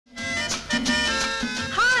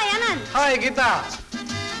Hi గీత.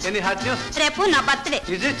 Any hot news? రేపు నా birthday.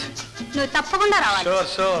 Is it? నువ్వు తప్పకుండా రావాలి. షూర్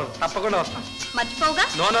షూర్, తప్పకుండా వస్తాను. మర్చిపోవుగా?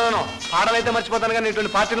 నో నో నో, పాటలైతే మర్చిపోతాను కానీ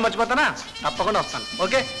ఇటువంటి పార్టీని మర్చిపోతానా? తప్పకుండా వస్తాను.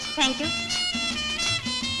 Okay, thank you.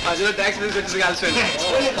 మధ్యలో ట్యాక్సీ వచ్చింది కలిసి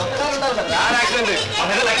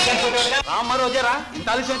రామ్మ రోజారా, ఇంత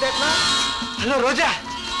ఆలస్యం అయితే ఎట్లా? హలో రోజా.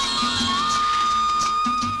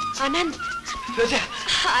 ఆనంద్. రోజా.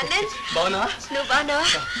 ఆనంద్ బాగున్నా? నువ్వు బాగున్నావా?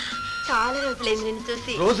 చాలా రోజులైంది నిన్ను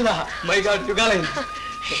చూసి. రోజునా? My God, యుగాలైంది.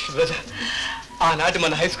 రోజా, ఆనాటి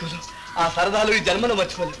మన హై స్కూల్ ఆ సరదాలు ఈ జన్మను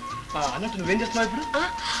మర్చిపోలేదు. అన్నట్టు నువ్వేం చేస్తున్నావు ఇప్పుడు?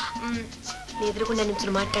 నీ ఎదురుకుండా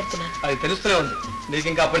నుంచి మాట్లాడుతున్నాను. అది తెలుస్తూనే ఉంది, నీకు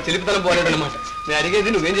ఇంకా అప్పుడు చిలిపితనం పోలేదు అనమాట. నేను అడిగేది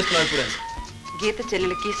నువ్వేం చేస్తున్నావు ఇప్పుడు? గీత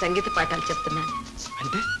చెల్లెలకి సంగీత పాఠాలు చెప్తున్నాను.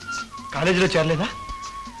 అంటే కాలేజీలో చేరలేదా?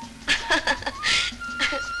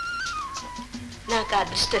 నాకు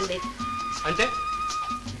అదృష్టం లేదు. అంటే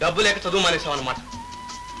డబ్బు లేక చదువు మానేసావు అనమాట.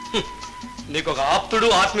 నీకు ఒక ఆప్తుడు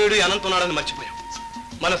ఆత్మీయుడు అనంత్ ఉన్నాడని మర్చిపోయావు.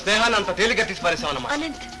 మన స్నేహాన్ని అంత తేలిక తీసి పారేసావు అన్నమాట.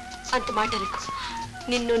 అనంత్, అంత మాట అనుకో.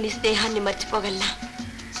 నిన్ను నీ స్నేహాన్ని మర్చిపోగలనా,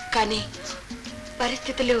 కానీ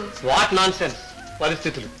పరిస్థితులు. వాట్ నాన్ సెన్స్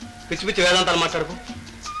పరిస్థితులు? పిచ్చి పిచ్చి వేదాంతాలు మాట్లాడుకో.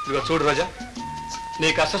 ఇదిగో చూడు రోజా, నీ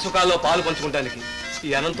కష్ట సుఖాల్లో పాలు పంచుకుంటానికి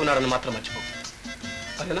ఈ అనంత్ ఉన్నాడని మాత్రం మర్చిపో.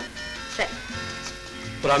 అదేనా? సరే.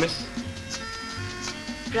 Promise?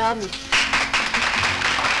 Promise.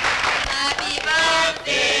 Happy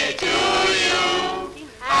birthday to you.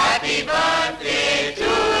 Happy birthday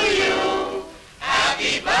to you.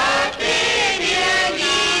 Happy birthday dear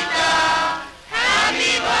Geeta.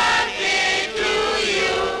 Happy birthday to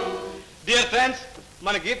you. Dear friends,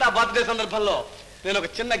 మన గీతా బర్త్డే సందర్భంలో నేను ఒక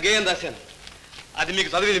చిన్న గేయం రాశాను. అది మీకు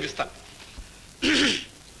చదివి వినిపిస్తాను.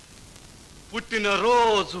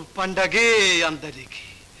 పుట్టినరోజు పండగే అందరికి,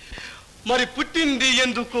 మరి పుట్టింది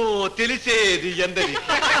ఎందుకో తెలిసేది ఎందరికి.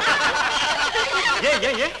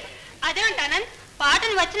 అదేంటి ఆనంద్,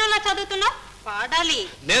 పాటను వచ్చినలా చదువుతున్నావు? పాడాలి.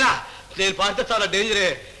 నేనా? నేను పాడితే చాలా డేంజరే.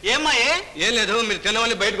 ఏమ్మా? ఏం లేదు, మీరు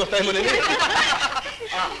తినవని బయటకు వస్తాయేమో.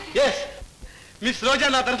 ఎస్, మిస్ రోజా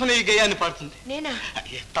నా తరఫున ఈ గేయాన్ని పాడుతుంది. నేనా?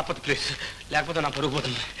 తప్పదు ప్లీజ్, లేకపోతే నా పరుగు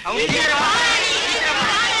పోతుంది.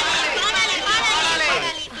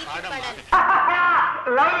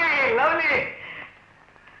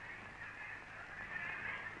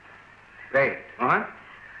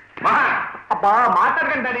 అబ్బా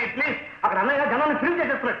మాట్లాడకండి ప్లీజ్. అక్కడ అన్నయ్య జనాన్ని ఫిల్మ్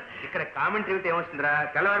చేసేస్తున్నాడు. ఇక్కడ కామెంట్ ఏమిటి ఏమొస్తుందిరా?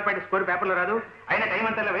 తెల్లవారిపాటి స్కోర్ పేపర్లో రాదు. అయినా టైం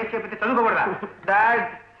అంతా వేస్ట్ చేపితే చదువుకోకూడదా? డాడ్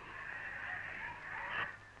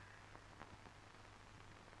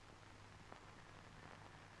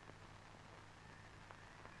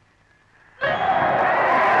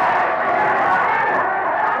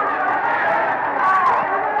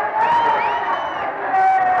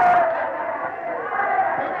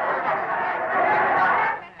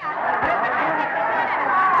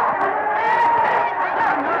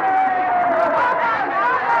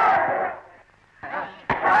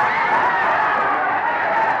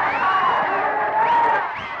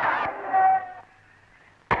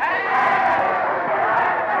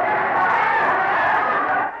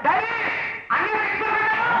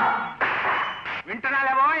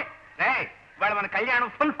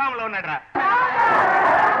ఫుల్ ఫామ్ లో ఉన్నాడు రా.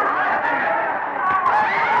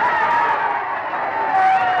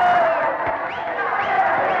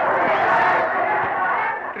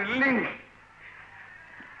 థ్రిల్లింగ్.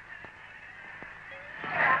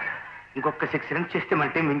 ఇంకొక 6 రన్స్ చేస్తే మన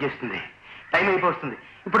టీం విన్ చేస్తుంది. టైం అయిపోతుంది.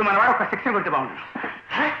 ఇప్పుడు మన వాడు ఒక 6 కొడితే బాగుంటుంది.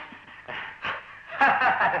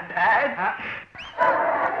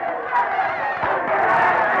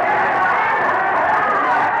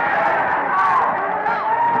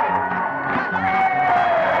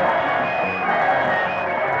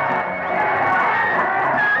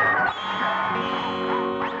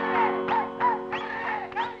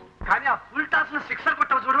 కానీ ఆ ఫుల్ టాస్ లో 6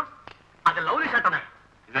 కొట్టావు చూడు, అది లవ్లీ షాట్ అన్నయ్య.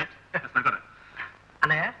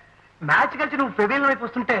 అన్నయ్య, మ్యాచ్ కలిసి నువ్వు ఫెవిల్ వైపు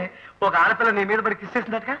వస్తుంటే ఒక ఆడపిల్ల నీ మీద పడి కిస్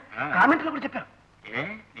చేసిందట కామెంట్ లో కూడా చెప్పారు.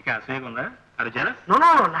 నీకు అసూయగా ఉందా? అది జలస్? నో,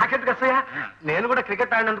 నాకెందుకు అసూయ? నేను కూడా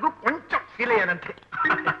క్రికెట్ ఆడినందుకు కొంచెం ఫీల్ అయ్యానంతే.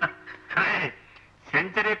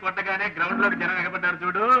 సెంచరీ కొట్టగానే గ్రౌండ్ లోకి జనం ఎగబడ్డారు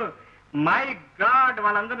చూడు. మై గాడ్,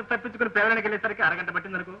 వాళ్ళందరూ తప్పించుకుని పేదడానికి వెళ్ళేసరికి అరగంట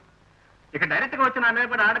పట్టింది అనుకో. ఇక డైరెక్ట్ గా వచ్చిన మీద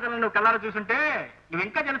పడి ఆడపిల్లలు నువ్వు కళ్ళారు చూస్తుంటే నువ్వు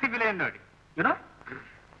ఇంకా జలసి ఫీల్ అయ్యింది వాడి. యూనో,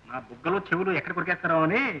 నా బుగ్గలు చెవులు ఎక్కడ కొరికేస్తారో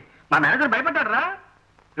అని మా మేనేజర్ భయపడ్డాడు రా.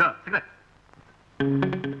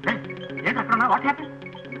 ఏంటి అక్కడ వాట్ హ్యాపీ?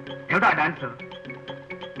 ఏమిటో ఆ డాన్స్?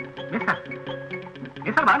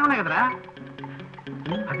 సార్ బాగానే ఉన్నాయి కదరా?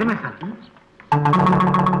 అర్థమే sir.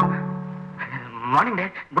 Morning day.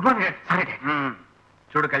 Good morning day. సరే డే.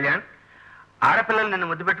 చూడు కళ్యాణ్, ఆడపిల్లలు నిన్ను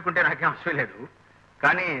ముద్దు పెట్టుకుంటే నాకేం అవసరం లేదు.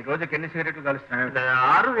 కానీ రోజుకి ఎన్ని సిగరెట్లు కలుస్తున్నాయి?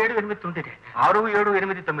 6, 7, 8, 9. 6, 7,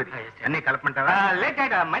 8, 9 అన్ని కలపమంటావా? లేట్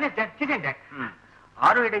మైనస్ 6,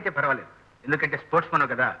 7 అయితే పర్వాలేదు, ఎందుకంటే స్పోర్ట్స్ మనం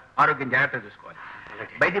కదా, ఆరోగ్యం జాగ్రత్తగా చూసుకోవాలి.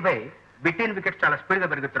 బై బిట్వీన్ వికెట్స్ చాలా స్పీడ్ గా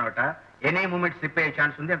పెరుగుతున్నావట. ఎనీ మూమెంట్ స్లిప్ అయ్యే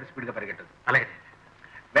ఛాన్స్ ఉంది, అంత స్పీడ్ గా పరిగెట్టదు. అలాగే,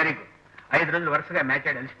 వెరీ గుడ్. 5 రోజులు వరుసగా మ్యాచ్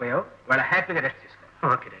ఆడి అలసిపోయావు, వాళ్ళ హ్యాపీగా రెస్ట్ తీసుకో.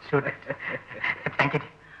 Okay sure. Thank you.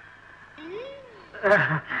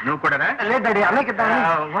 నువ్వు కూడా లేదు డాడీ, అలాగే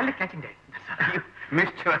ఓన్లీ క్యాచింగ్ డాడీ.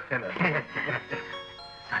 మిస్ చేస్తాను.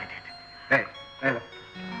 Sorry daddy.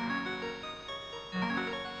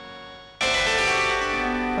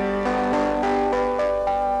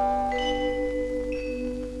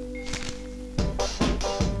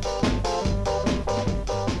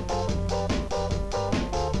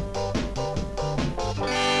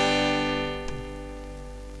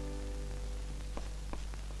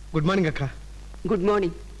 గుడ్ మార్నింగ్ అక్క. Good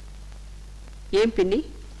morning. ఏం పిన్ని,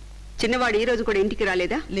 చిన్నవాడు ఈ రోజు కూడా ఇంటికి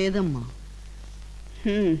రాలేదా? లేదమ్మా.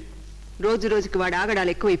 రోజు రోజుకి వాడు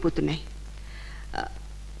ఆగడాలు ఎక్కువైపోతున్నాయి.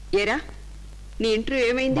 ఏరా, నీ ఇంటర్వ్యూ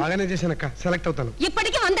ఏమైంది? బాగానే చేశానక్క, సెలెక్ట్ అవుతాను.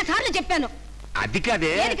 ఇప్పటికీ 100 సార్లు చెప్పాను. అది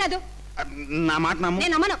కాదే. ఏది కాదు? నా మాట నమ్ము.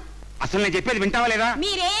 నేను నమ్మను. అసలు నేను చెప్పేది వింటావా లేదా?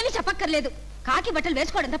 మీరేమి చెప్పక్కర్లేదు. కాకి బట్టలు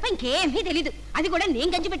వేసుకోవడం తప్ప ఇంకేమీ తెలీదు. అది కూడా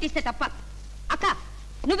నేను గంజి పెట్టిస్తే తప్ప. అక్క,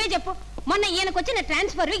 నువ్వే చెప్పు, మొన్న ఈయనకొచ్చిన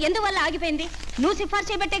ట్రాన్స్ఫర్ ఎందువల్ల ఆగిపోయింది? నువ్వు సిఫార్సు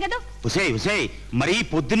చేయబట్టే కదా. ఉసేయ్ మరీ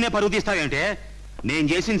పొద్దున్నే పరువు తీస్తావేంటే? నేను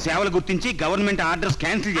చేసిన సేవలు గుర్తించి గవర్నమెంట్ ఆర్డర్స్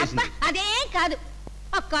క్యాన్సిల్ చేసింది. అదే కాదు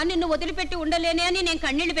అక్క, నిన్ను వదిలిపెట్టి ఉండలేనే అని నేను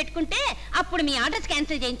కన్నీళ్లు పెట్టుకుంటే అప్పుడు మీ ఆర్డర్స్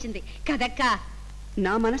క్యాన్సిల్ చేయించింది కదక్క.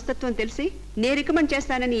 నా మనస్తత్వం తెలిసి నేను రికమెండ్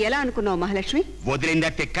చేస్తానని ఎలా అనుకున్నావు మహాలక్ష్మి?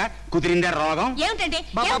 వదిలిందా తిక్క, కుదిరిందా రోగం? ఏమిటండి?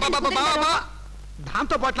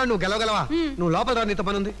 దాంతో పాటు నువ్వు గెలవగలవా? నువ్వు లోపల రా, నీతో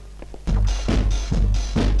పనుంది.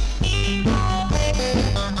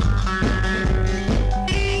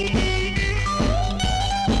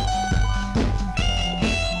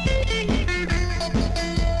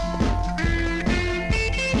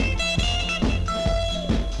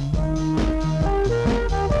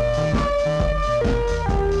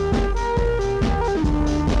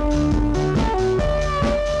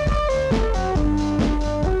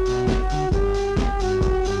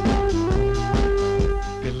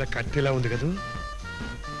 కత్తిలా ఉంది కదూ,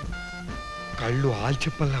 కళ్ళు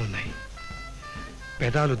ఆల్చిప్పల్లా ఉన్నాయి,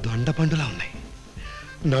 పెదాలు దొండపండులా ఉన్నాయి,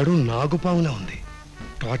 నడు నాగుపాములా ఉంది.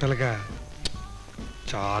 టోటల్గా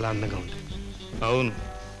చాలా అందంగా ఉంది. అవును.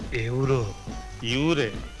 ఏ ఊరు? ఈ ఊరే.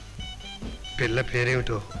 పిల్ల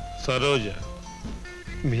పేరేమిటో? సరోజ.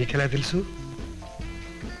 మీకెలా తెలుసు?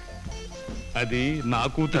 అది నా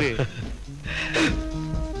కూతురే.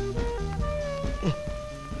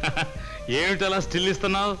 ఏమిటలా స్టిల్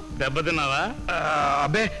ఇస్తున్నావు? దెబ్బతిన్నావా?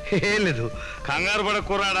 అబ్బే ఏం లేదు. కంగారు పడ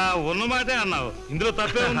కుర్రాడా, ఉన్నమాటే అన్నావు, ఇందులో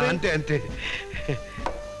తప్పే ఉంది. అంతే.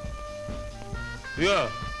 ఇగో,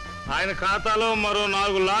 ఆయన ఖాతాలో మరో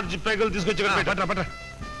 4 లార్జ్ పెగ్గులు తీసుకొచ్చి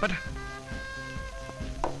పట్ట.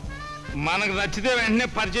 మనకు నచ్చితే వెంటనే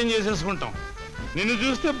పరిచయం చేసేసుకుంటాం. నిన్ను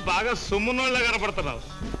చూస్తే బాగా సొమ్మునోళ్ళ కనపడుతున్నావు.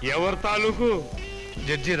 ఎవరి తాలూకు?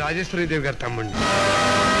 జడ్జి రాజేశ్వరీదేవి గారు తమ్ముండి.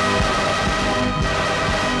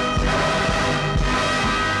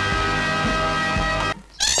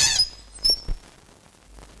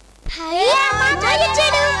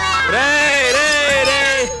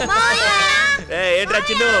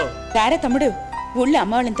 రారా తమ్ముడు, ఊళ్ళో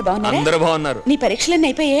అమ్మ వాళ్ళు ఎంత బాగున్నారు? అందరూ బాగున్నారు. నీ పరీక్షలన్నీ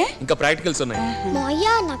అయిపోయా? ఇంకా ప్రాక్టికల్స్ ఉన్నాయి.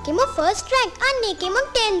 మాయా, నాకేమో ఫస్ట్ ర్యాంక్ అండ్ నీకేమో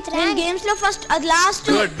 10th ర్యాంక్. గేమ్స్ లో ఫస్ట్, అది లాస్ట్.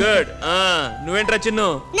 గుడ్. నువ్వేంట్రా చిన్ను?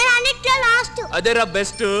 నేను అన్నిట్లో లాస్ట్. అదేరా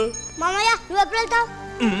బెస్ట్. మామయ్య, నువ్వు ఎప్పుడు వెళ్తావు?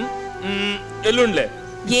 ఎల్లుండిలే.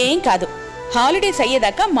 ఏం కాదు, హాలిడేస్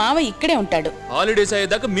అయ్యేదాకా మావ ఇక్కడే ఉంటాడు. హాలిడేస్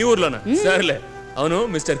అయ్యేదాకా మీ ఊర్లోనా? సర్లే. అవును,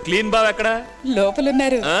 మిస్టర్ క్లీన్ బావ్ ఎక్కడ?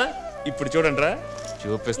 లోపలున్నారు. ఇప్పుడు చూడండి రా,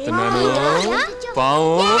 చూపిస్తున్నాను.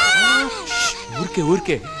 పావు.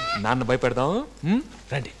 ఊరికే నాన్న భయపెడదాం.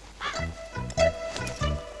 రండి.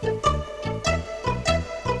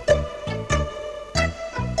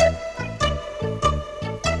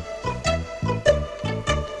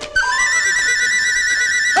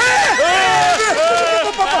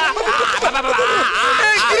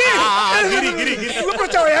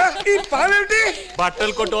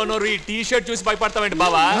 బట్టలు కొట్టుకున్నారు. ఈ టీ షర్ట్ చూసి భయపడతామండి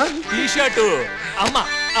బావా? T shirt.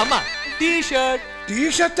 అమ్మా టీ షర్ట్. టీ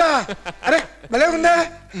షర్టా? అరే భలే ఉందా?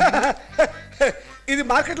 ఇది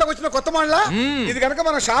మార్కెట్ లోకి వచ్చిన కొత్త మోడలా? ఇది కనుక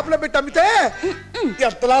మన షాప్ లో పెట్టి అమ్మితే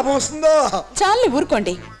ఎంత లాభం వస్తుందో. చాలు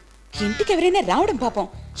ఊరుకోండి, ఇంటికి ఎవరైనా రావడం పాపం.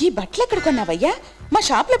 ఈ బట్టలు ఎక్కడ కొన్నావయ్యా? మా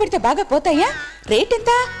షాప్ లో పెడితే బాగా పోతాయా? రేట్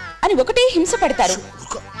ఎంత అని ఒకటే హింస పడతారు.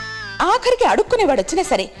 ఆఖరికి అడుక్కునేవాడు వచ్చినా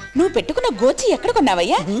సరే నువ్వు పెట్టుకున్న గోచి ఎక్కడ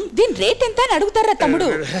కొన్నావయ్యా? దీని రేట్ ఎంత అని అడుగుతారా తమ్ముడు?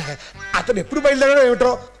 అతను ఎప్పుడు బయలుదేరాడో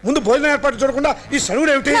ఏమిటో, ముందు భోజనం ఏర్పాటు చూడకుండా ఈ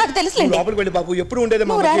సరువుడు ఏమిటి? నాకు తెలుసులేండి. లోపలికి వెళ్ళి బాబు, ఎప్పుడు ఉండేది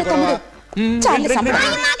మా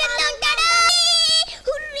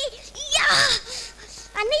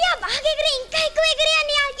అన్నయ్య బాగా ఎగిరి, ఇంకా ఎక్కువ ఎగిరి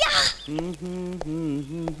అన్నయ్య.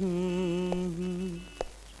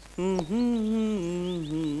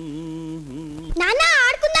 నాన్న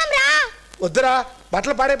ఆడుకుందాం రా. వద్దురా,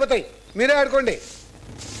 బట్టలు పాడైపోతాయి, మీరే ఆడుకోండి.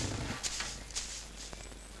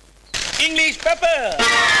 English paper.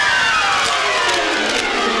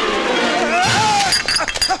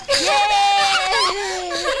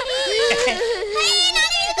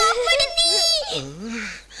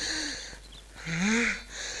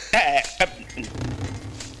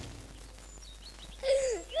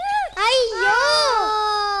 అయ్యో,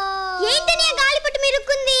 ఏంటని గాలిపట్టు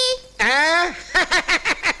మీరుక్కుంది?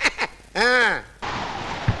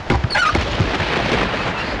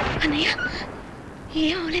 అన్నయ్య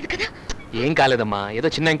ఏం అవలేదు కదా? ఏం కాలేదమ్మా, ఏదో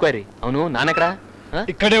చిన్న ఎంక్వైరీ. అవును నాన్నెక్కడా?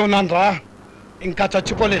 ఇక్కడే ఉన్నాను రా, ఇంకా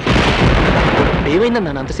చచ్చిపోలేదు.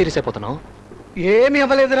 ఏమైందన్నా అంత సీరియస్ అయిపోతున్నావు? ఏమి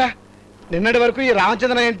అవ్వలేదురా. నిన్నటి వరకు ఈ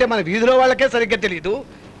రామచంద్ర అంటే మన వీధిలో వాళ్ళకే సరిగ్గా తెలియదు.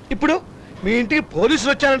 ఇప్పుడు మీ ఇంటికి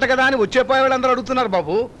పోలీసులు వచ్చారంట కదా అని వచ్చేపోయే వాళ్ళందరూ అడుగుతున్నారు.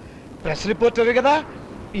 బాబు, ప్రెస్ రిపోర్టర్ కదా,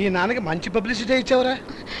 ఈ నాన్నకి మంచి పబ్లిసిటీ ఇచ్చావురా.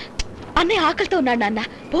 అన్నయ్య ఆకలితో ఉన్నాడు నాన్న,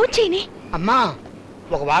 పోచేయని. అమ్మా,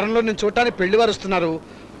 ఒక వారంలో నేను చూడటానికి పెళ్లి వారు వస్తున్నారు.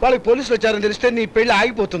 వాళ్ళకి పోలీసులు వచ్చారని తెలిస్తే నీ పెళ్లి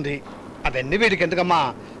ఆగిపోతుంది. అవన్నీ వీడికి ఎందుకమ్మా?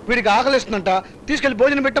 వీడికి ఆకలిస్తుందంట, తీసుకెళ్లి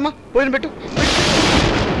భోజనం పెట్టమ్మా, భోజనం పెట్టు.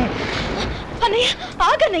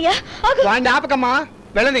 వాడిని ఆపకమ్మా,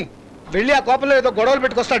 వెళ్ళని. వెళ్ళి ఆ కోపంలో ఏదో గొడవలు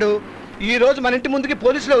పెట్టుకొస్తాడు. ఈ రోజు మన ఇంటి ముందుకి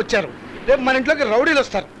పోలీసులే వచ్చారు, రేపు మన ఇంట్లోకి రౌడీలు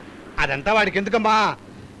వస్తారు. అదంతా వాడికి ఎందుకమ్మా?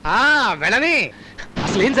 వెళ్ళని.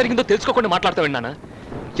 అసలు ఏం జరిగిందో తెలుసుకోకుండా మాట్లాడతావు నాన్న.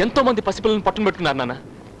 ఎంతో మంది పసిపిల్లలను పట్టును పెట్టుకున్నారు నాన్న.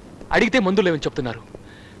 అడిగితే మందులు లేవని చెప్తున్నారు.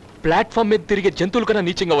 ప్లాట్ఫామ్ మీద తిరిగే జంతువులు కన్నా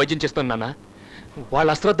నీచంగా వైద్యం చేస్తున్నా నాన్న. వాళ్ళ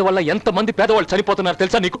అశ్రద్ధ వల్ల ఎంతమంది పేదవాళ్ళు చనిపోతున్నారు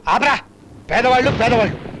తెలుసా నీకు? ఆబ్రా, పేదవాళ్ళు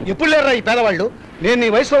పేదవాళ్ళు ఎప్పుడు లేరురా ఈ పేదవాళ్ళు. నేను ఈ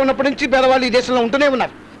వయసులో ఉన్నప్పటి నుంచి పేదవాళ్ళు ఈ దేశంలో ఉంటూనే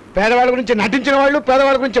ఉన్నారు. పేదవాళ్ళ గురించి నటించిన వాళ్ళు,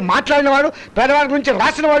 పేదవాళ్ళ గురించి మాట్లాడిన వాళ్ళు, పేదవాళ్ళ గురించి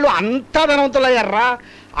రాసిన వాళ్ళు అంతా ధనవంతులు అయ్యారా.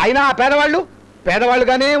 అయినా ఆ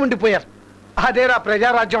పేదవాళ్ళుగానే ఉండిపోయారు. అదేరా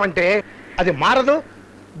ప్రజారాజ్యం అంటే. అది మారదు,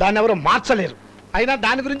 దాన్ని ఎవరు మార్చలేరు. అయినా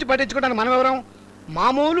దాని గురించి పట్టించుకోవడానికి మనం ఎవరం?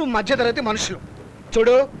 మామూలు మధ్యతరగతి మనుషులు.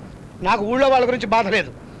 చూడు, నాకు ఊళ్ళో వాళ్ళ గురించి బాధ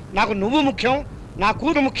లేదు. నాకు నువ్వు ముఖ్యం, నా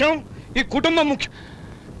కూతురు ముఖ్యం, ఈ కుటుంబం ముఖ్యం.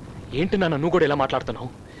 ఏంటి నాన్న నువ్వు కూడా ఇలా మాట్లాడుతున్నావు?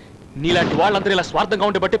 నీలాంటి వాళ్ళందరూ ఇలా స్వార్థంగా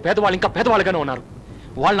ఉంటే బట్టి పేదవాళ్ళు ఇంకా పేదవాళ్ళుగానే ఉన్నారు.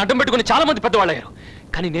 వాళ్ళని అడ్డం పెట్టుకుని చాలా మంది పెద్దవాళ్ళు అయ్యారు.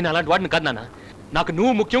 కానీ నేను అలాంటి వాడిని కాదు నాన్న. నాకు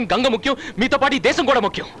నువ్వు ముఖ్యం, గంగ ముఖ్యం, మీతో పాటు ఈ దేశం కూడా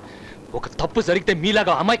ముఖ్యం. ఒక తప్పు జరిగితే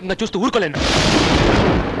మీలాగా అమాయకంగా చూస్తూ ఊరుకోలేను.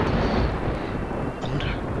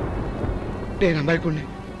 అవునరా, నేను అమాయకుడిని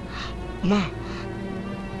అమ్మా,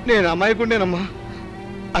 నేను అమాయకుడినేనమ్మా.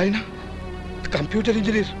 అయినా కంప్యూటర్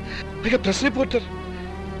ఇంజనీర్, పైగా ప్రెస్ రిపోర్టర్.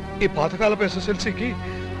 ఈ పాతకాలపు SSLCకి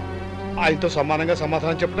ఆయనతో సమానంగా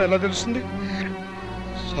సమాధానం చెప్పడం ఎలా తెలుస్తుంది?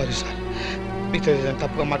 సారీ సార్, మీతో ఏదైనా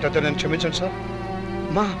తప్పుగా మాట్లాడితే నేను క్షమించండి సార్.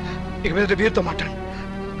 అమ్మా, ఇక మీద వీరితో మాట్లాడు.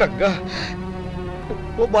 గంగా,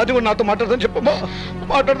 ఓ బాధ్య నాతో మాట్లాడదని చెప్పమ్మా,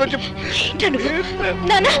 మాట్లాడదని చెప్పు.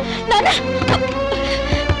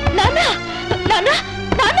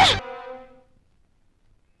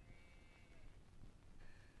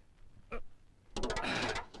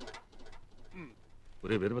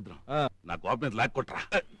 ఒరే వీరభద్రం, నా కోపం మీద లాక్ కొట్టరా.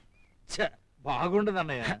 బాగుండదు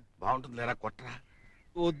అన్నయ్య. బాగుంటుంది లేరా, కొట్టరా.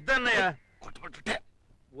 వద్దన్నయ్య, కొట్టబట్టుంటే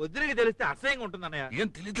వద్దునికి తెలిస్తే అసహ్యంగా ఉంటుంది అన్నయ్య. ఏం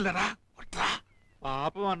తెలియదులేరా, కొట్టరా.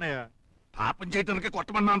 పాపం అన్నయ్య. పాపం చేయటానికి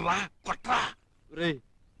కొట్టమన్నాను రా, కొట్టరా. రే,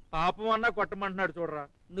 పాపం అన్నా కొట్టమంటున్నాడు చూడరా.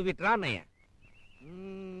 నువ్వు ఇట్రా అన్నయ్య.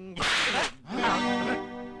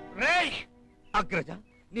 అగ్రజ,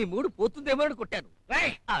 నీ మూడు పోతుందేమో అని కొట్టాను.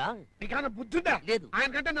 బుద్ధుందా? లేదు.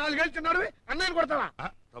 ఆయనకంటే 4 ఏళ్ళు చిన్నాడు, అన్నయ్యని కొడతావా?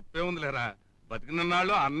 తప్పే ఉంది లేరా. బతికిన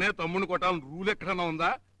నాళ్ళు అన్నయ్య తమ్ముడిని కొట్టాలని రూల్ ఎక్కడన్నా ఉందా?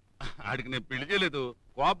 ఆడికి నేను పెళ్లి చేయలేదు,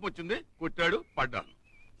 కోపం వచ్చింది, కొట్టాడు, పడ్డాను.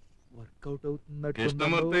 వర్కౌట్ అవుతుంది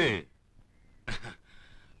కృష్ణమూర్తి,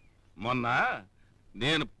 మొన్న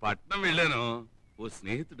నేను పట్నం వెళ్ళాను. ఓ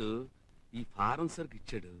స్నేహితుడు ఈ ఫారం సరుకు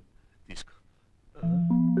ఇచ్చాడు, తీసుకో.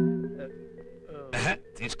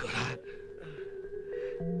 తీసుకోరా.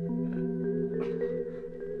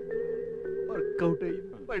 వర్కౌట్ అయ్యి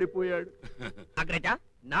పడిపోయాడు. అగ్రజ,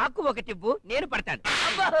 నాకు ఒకటివ్వు, నేను పడతాను.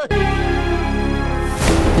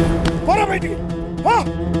 పోరా బయటికి, పో.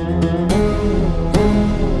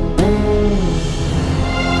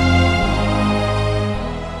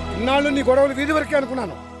 ఇన్నాళ్ళు నీ గొడవలు వీధి వరకే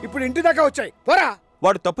అనుకున్నాను, ఇప్పుడు ఇంటి దాకా వచ్చాయి. పోరా.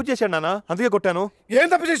 వాడు తప్పు చేశాడు నాన్న, అందుకే కొట్టాను. ఏం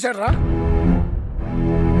తప్పు చేశాడు రా?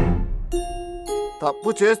 తప్పు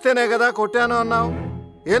చేస్తేనే కదా కొట్టాను అన్నావు.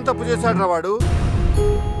 ఏం తప్పు చేశాడు రా వాడు?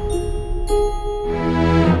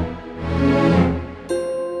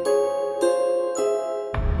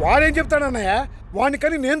 వాడేం చెప్తాడన్నయ్య? వాడిని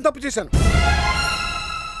కానీ నేను తప్పు చేశాను.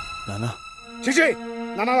 చిచి,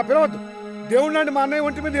 నన్ను అలా పిలవద్దు. దేవుడు నాటి మా అన్నయ్య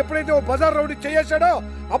ఒంటి మీద ఎప్పుడైతే ఓ బజార్ రౌడీ చేసాడో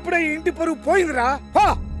అప్పుడే ఈ ఇంటి పరువు పోయిందిరా.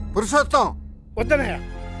 పురుషోత్తం వద్దనయ్య,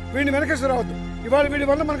 వీడిని వెనకేసి రావద్దు. ఇవాళ వీడి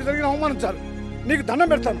వల్ల మనకు జరిగిన అవమానం చాలు. నీకు దండం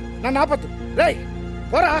పెడతాను, నన్ను ఆపద్దు. రేయ్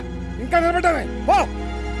పోరా, ఇంకా నిలబెట్టామే పో.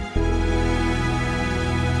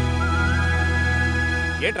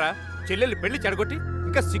 ఏంట్రా చెల్లెల్ని పెళ్లి చెడగొట్టి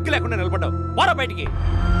ఇంకా సిగ్గు లేకుండా నిలబడ్డావు? పోరా బయటికి.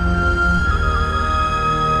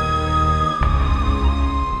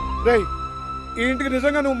 రేయ్, ఈ ఇంటికి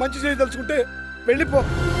నిజంగా నువ్వు మంచి చేయదలుచుకుంటే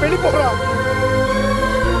వెళ్ళిపోరా.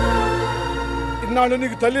 ఇన్నాళ్ళు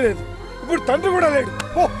నీకు తల్లి లేదు, ఇప్పుడు తండ్రి కూడా లేడు.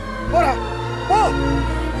 పోరా పో.